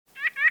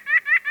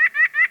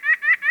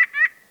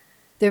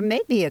There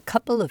may be a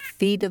couple of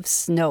feet of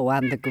snow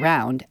on the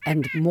ground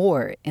and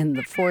more in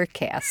the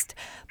forecast,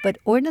 but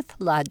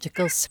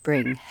ornithological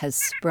spring has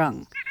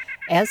sprung.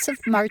 As of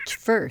March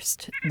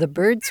 1st, the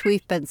birds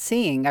we've been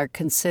seeing are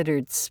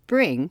considered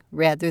spring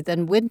rather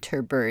than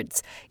winter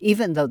birds,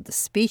 even though the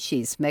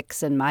species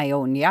mix in my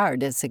own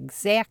yard is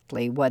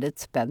exactly what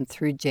it's been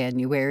through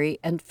January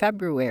and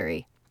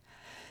February.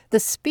 The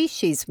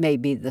species may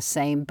be the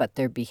same, but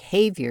their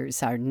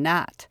behaviors are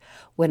not.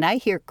 When I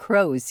hear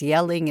crows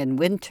yelling in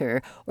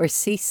winter or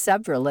see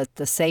several at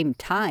the same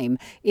time,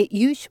 it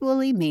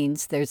usually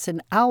means there's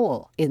an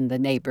owl in the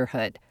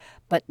neighborhood.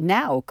 But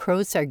now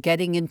crows are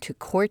getting into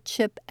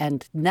courtship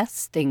and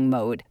nesting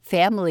mode.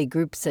 Family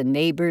groups and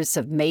neighbors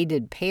of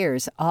mated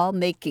pairs all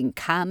making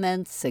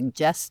comments,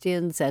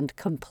 suggestions, and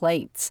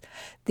complaints.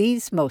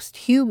 These most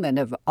human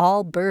of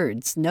all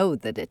birds know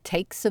that it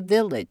takes a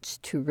village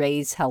to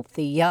raise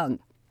healthy young.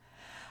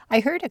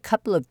 I heard a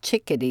couple of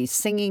chickadees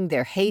singing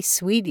their Hey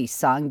Sweetie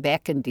song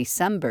back in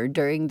December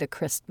during the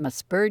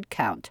Christmas bird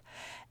count.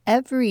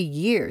 Every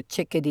year,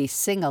 chickadees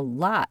sing a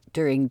lot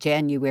during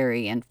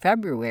January and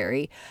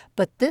February,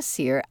 but this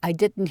year I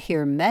didn't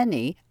hear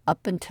many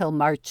up until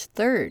March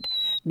 3rd.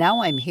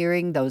 Now I'm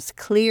hearing those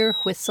clear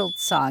whistled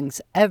songs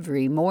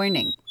every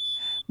morning.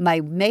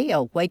 My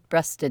male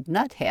white-breasted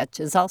nuthatch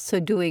is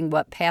also doing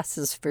what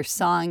passes for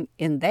song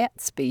in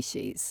that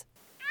species.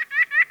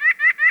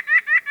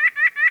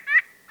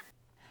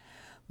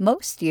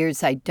 Most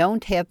years I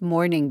don't have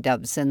mourning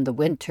doves in the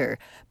winter,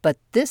 but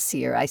this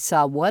year I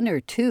saw one or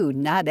two,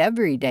 not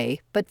every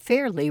day, but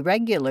fairly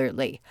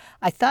regularly.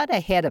 I thought I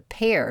had a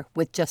pair,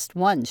 with just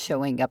one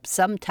showing up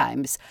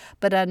sometimes,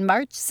 but on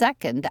March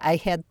 2nd I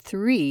had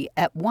 3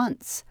 at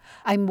once.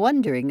 I'm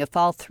wondering if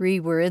all 3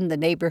 were in the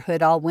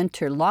neighborhood all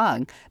winter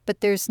long,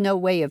 but there's no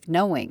way of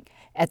knowing.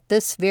 At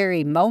this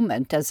very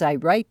moment, as I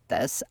write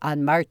this,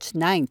 on March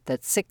 9th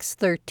at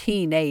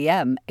 6:13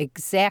 a.m.,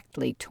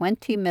 exactly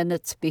 20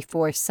 minutes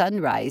before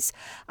sunrise,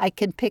 I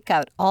can pick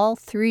out all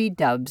 3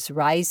 doves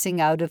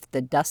rising out of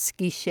the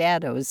dusky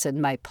shadows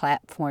in my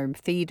platform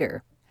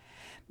feeder.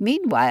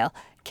 Meanwhile,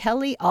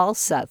 Kelly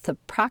Alseth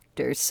of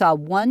Proctor saw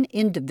one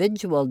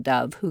individual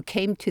dove who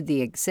came to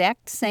the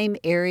exact same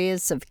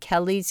areas of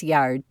Kelly's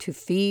yard to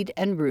feed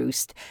and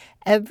roost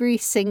every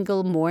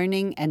single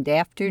morning and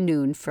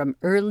afternoon from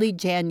early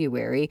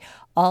January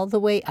all the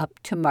way up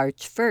to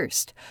March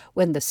 1st,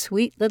 when the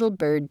sweet little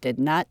bird did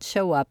not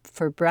show up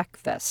for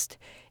breakfast.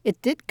 It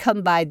did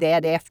come by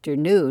that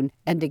afternoon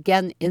and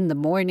again in the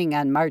morning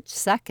on March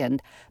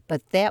 2nd,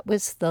 but that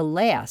was the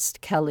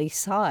last Kelly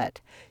saw it.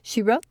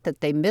 She wrote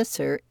that they miss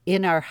her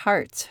in our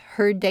hearts.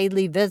 Her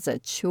daily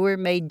visits sure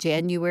made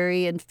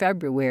January and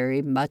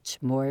February much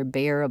more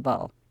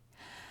bearable.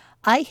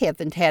 I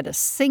haven't had a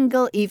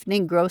single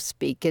evening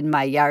grosbeak in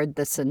my yard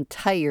this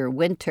entire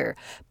winter,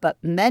 but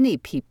many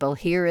people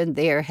here and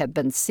there have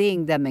been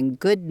seeing them in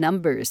good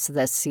numbers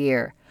this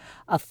year.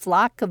 A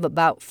flock of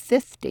about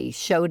 50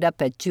 showed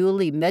up at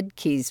Julie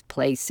Medke's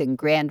place in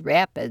Grand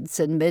Rapids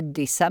in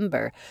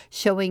mid-December,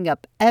 showing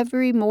up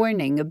every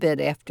morning a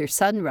bit after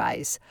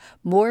sunrise.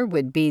 More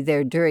would be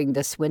there during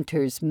this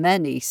winter's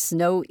many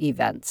snow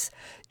events.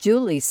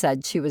 Julie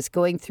said she was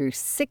going through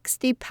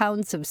 60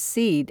 pounds of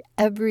seed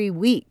every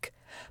week.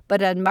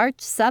 But on March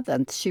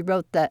 7th, she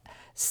wrote that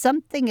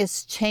something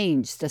has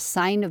changed, a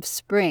sign of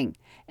spring,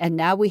 and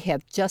now we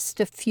have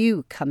just a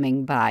few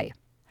coming by.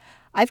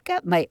 I've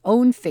got my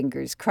own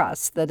fingers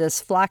crossed that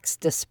as flocks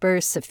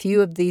disperse, a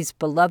few of these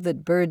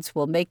beloved birds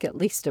will make at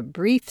least a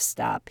brief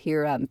stop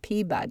here on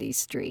Peabody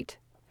Street.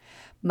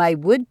 My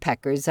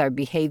woodpeckers are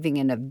behaving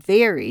in a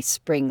very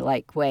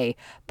spring-like way.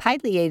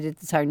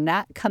 Pileatids are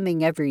not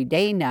coming every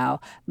day now.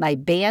 My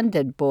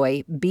banded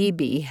boy,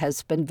 BB,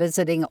 has been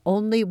visiting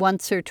only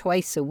once or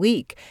twice a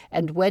week,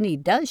 and when he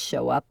does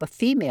show up, a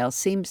female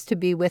seems to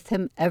be with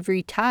him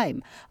every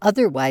time.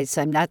 Otherwise,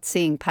 I'm not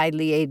seeing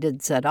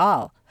pileatids at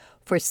all.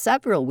 For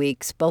several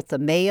weeks, both a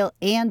male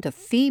and a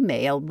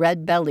female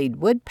red-bellied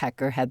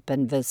woodpecker have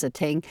been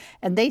visiting,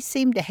 and they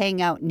seem to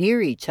hang out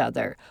near each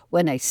other.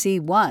 When I see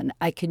one,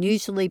 I can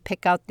usually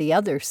pick out the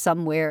other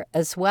somewhere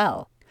as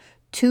well.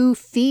 2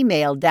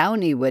 female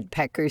downy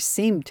woodpeckers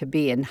seem to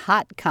be in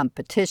hot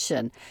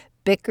competition,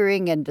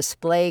 bickering and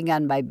displaying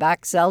on my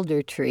box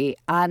elder tree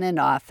on and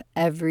off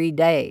every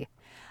day.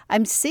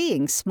 I'm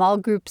seeing small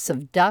groups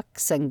of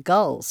ducks and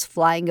gulls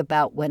flying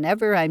about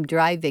whenever I'm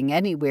driving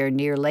anywhere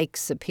near Lake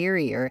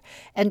Superior,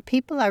 and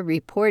people are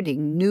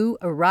reporting new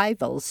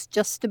arrivals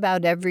just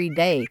about every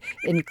day,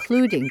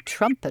 including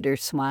trumpeter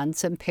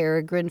swans and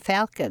peregrine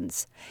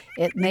falcons.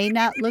 It may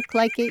not look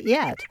like it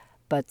yet,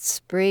 but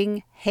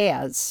spring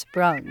has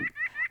sprung.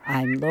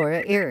 I'm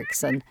Laura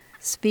Erickson,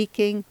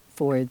 speaking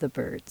for the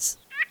birds.